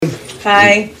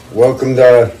Hi. Welcome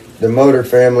to the Motor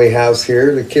family house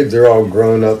here. The kids are all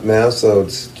grown up now, so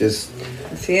it's just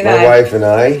my wife and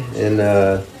I. And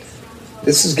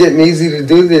this is getting easy to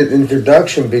do the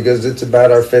introduction because it's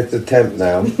about our 5th attempt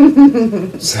now.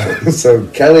 so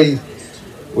Kelly,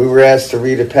 we were asked to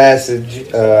read a passage,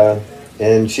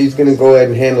 and she's going to go ahead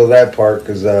and handle that part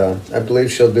because I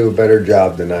believe she'll do a better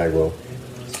job than I will.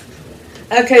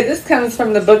 Okay, this comes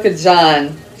from the book of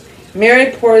John.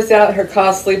 Mary pours out her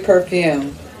costly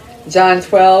perfume. John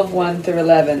 12, 1 through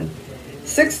 11.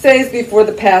 6 days before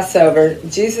the Passover,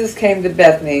 Jesus came to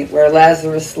Bethany, where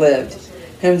Lazarus lived,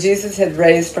 whom Jesus had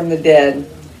raised from the dead.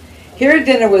 Here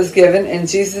dinner was given in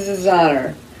Jesus'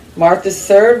 honor. Martha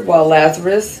served, while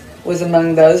Lazarus was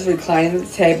among those reclining at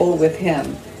the table with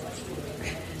him.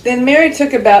 Then Mary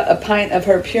took about a pint of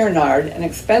her pure nard, an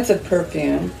expensive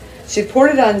perfume. She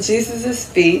poured it on Jesus'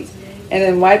 feet, and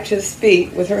then wiped his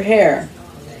feet with her hair.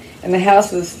 And the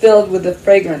house was filled with the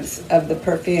fragrance of the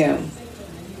perfume.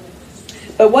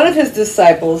 But one of his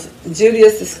disciples,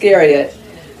 Judas Iscariot,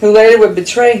 who later would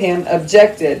betray him,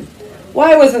 objected.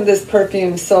 Why wasn't this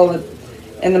perfume sold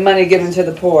and the money given to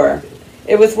the poor?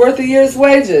 It was worth a year's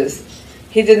wages.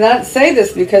 He did not say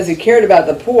this because he cared about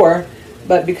the poor,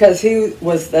 but because he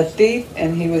was the thief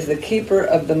and he was the keeper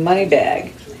of the money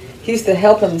bag. He used to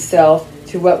help himself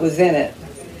to what was in it.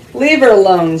 Leave her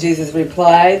alone, Jesus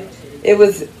replied. It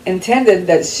was intended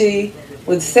that she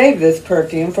would save this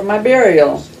perfume for my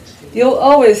burial. You'll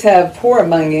always have poor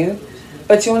among you,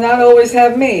 but you will not always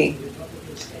have me.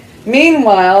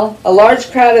 Meanwhile, a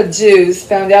large crowd of Jews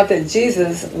found out that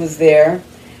Jesus was there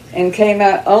and came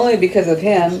out only because of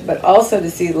him, but also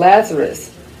to see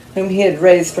Lazarus, whom he had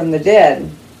raised from the dead.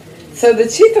 So the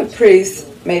chief of priests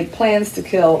made plans to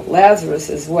kill Lazarus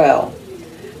as well.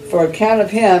 For account of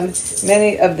him,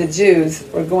 many of the Jews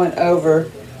were going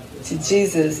over to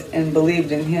Jesus and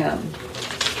believed in him.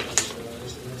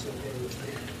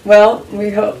 Well, we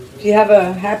hope you have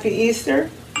a happy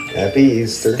Easter. Happy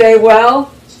Easter. Stay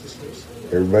well.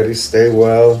 Everybody stay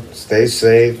well, stay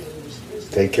safe,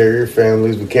 take care of your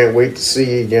families. We can't wait to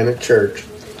see you again at church.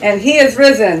 And he is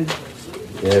risen.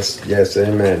 Yes,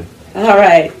 amen. All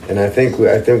right. And I think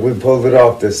we pulled it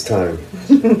off this time.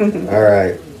 All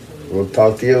right. We'll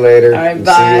talk to you later. All right,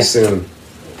 bye. See you soon.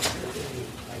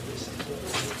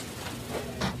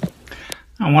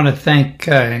 I want to thank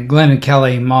Glenn and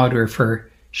Kelly Mauder for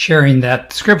sharing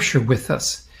that scripture with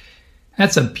us.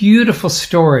 That's a beautiful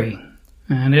story,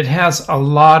 and it has a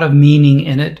lot of meaning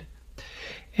in it.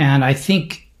 And I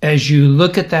think as you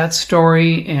look at that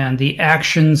story and the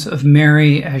actions of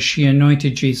Mary as she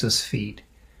anointed Jesus' feet,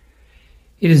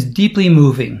 it is deeply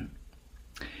moving.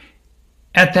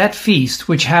 At that feast,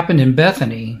 which happened in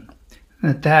Bethany,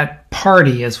 at that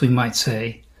party, as we might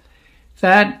say,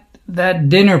 that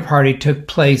dinner party took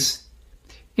place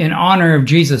in honor of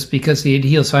Jesus because he had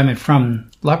healed Simon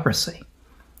from leprosy.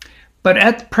 But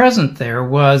at present there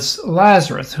was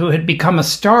Lazarus, who had become a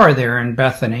star there in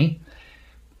Bethany,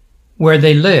 where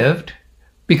they lived,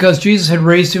 because Jesus had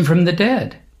raised him from the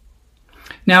dead.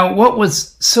 Now, what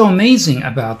was so amazing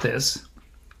about this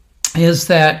is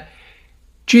that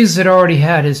Jesus had already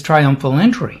had his triumphal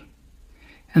entry.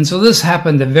 And so this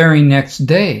happened the very next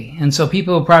day. And so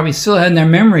people probably still had in their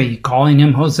memory calling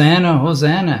him Hosanna,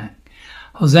 Hosanna.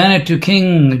 Hosanna to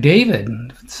King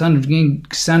David, son of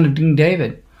King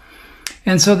David.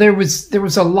 And so there was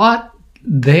a lot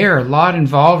there, a lot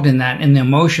involved in that, in the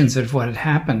emotions of what had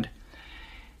happened.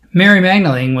 Mary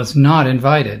Magdalene was not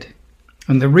invited.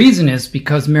 And the reason is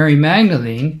because Mary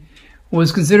Magdalene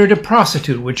was considered a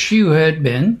prostitute, which she had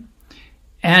been.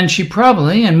 And she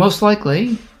probably, and most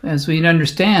likely, as we'd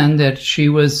understand, that she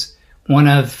was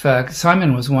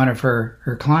Simon was one of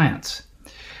her clients.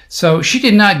 So she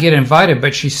did not get invited,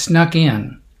 but she snuck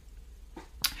in.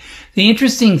 The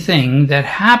interesting thing that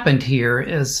happened here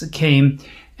as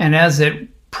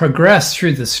it progressed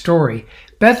through the story,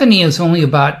 Bethany is only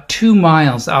about 2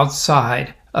 miles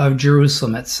outside of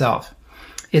Jerusalem itself.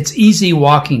 It's easy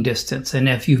walking distance, and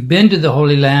if you've been to the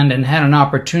Holy Land and had an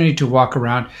opportunity to walk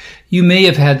around, you may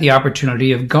have had the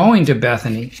opportunity of going to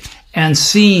Bethany and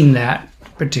seeing that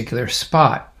particular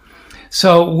spot.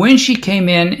 So when she came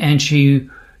in and she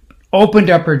opened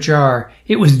up her jar,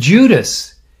 it was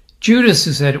Judas who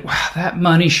said, wow, that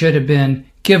money should have been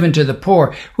given to the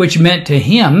poor, which meant to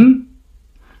him,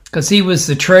 because he was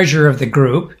the treasurer of the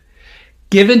group,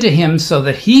 given to him so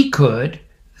that he could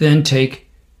then take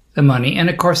the money. And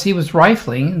of course, he was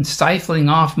rifling and stifling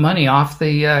off money off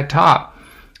the top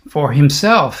for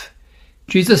himself.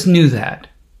 Jesus knew that.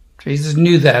 Jesus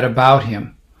knew that about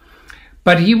him.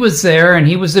 But he was there and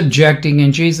he was objecting,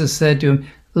 and Jesus said to him,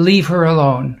 leave her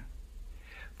alone.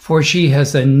 For she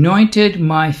has anointed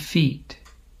my feet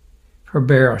for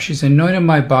burial. She's anointed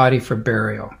my body for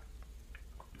burial.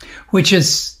 Which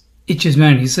is, it just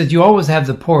meant, he said, you always have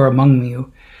the poor among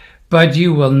you, but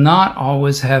you will not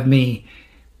always have me.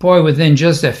 Boy, within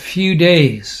just a few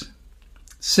days,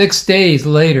 6 days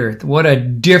later, what a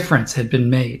difference had been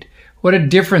made. What a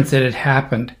difference that had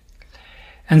happened.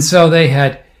 And so they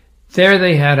had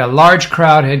a large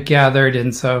crowd had gathered,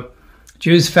 and so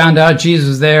Jews found out Jesus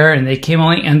was there, and they came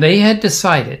only, and they had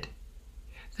decided,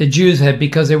 the Jews had,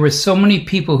 because there were so many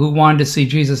people who wanted to see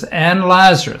Jesus and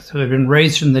Lazarus, who had been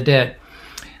raised from the dead,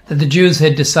 that the Jews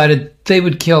had decided they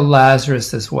would kill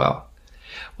Lazarus as well.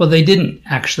 Well, they didn't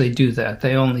actually do that.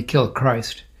 They only killed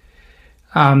Christ.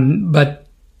 But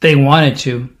they wanted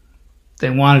to.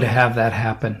 They wanted to have that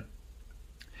happen.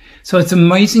 So it's an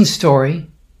amazing story.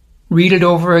 Read it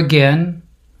over again.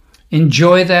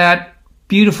 Enjoy that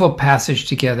beautiful passage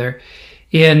together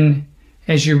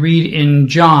as you read in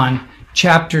John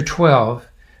chapter 12,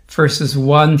 verses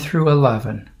 1 through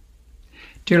 11.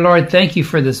 Dear Lord, thank you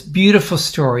for this beautiful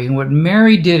story. And what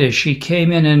Mary did is she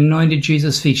came in and anointed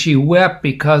Jesus' feet. She wept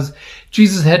because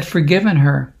Jesus had forgiven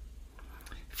her.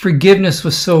 Forgiveness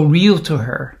was so real to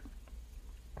her.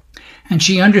 And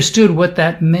she understood what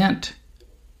that meant.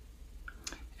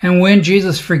 And when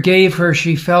Jesus forgave her,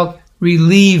 she felt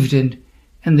relieved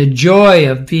and the joy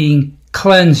of being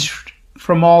cleansed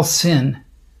from all sin.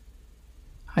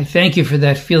 I thank you for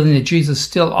that feeling that Jesus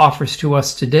still offers to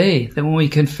us today, that when we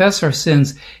confess our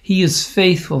sins, he is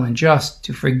faithful and just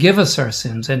to forgive us our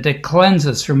sins and to cleanse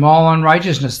us from all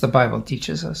unrighteousness, the Bible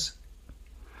teaches us.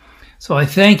 So I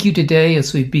thank you today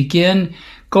as we begin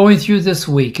going through this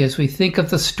week, as we think of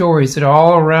the stories that are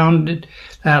all around it,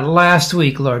 that last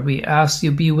week, Lord, we ask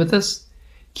you be with us.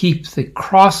 Keep the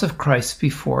cross of Christ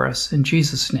before us. In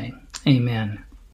Jesus' name, amen.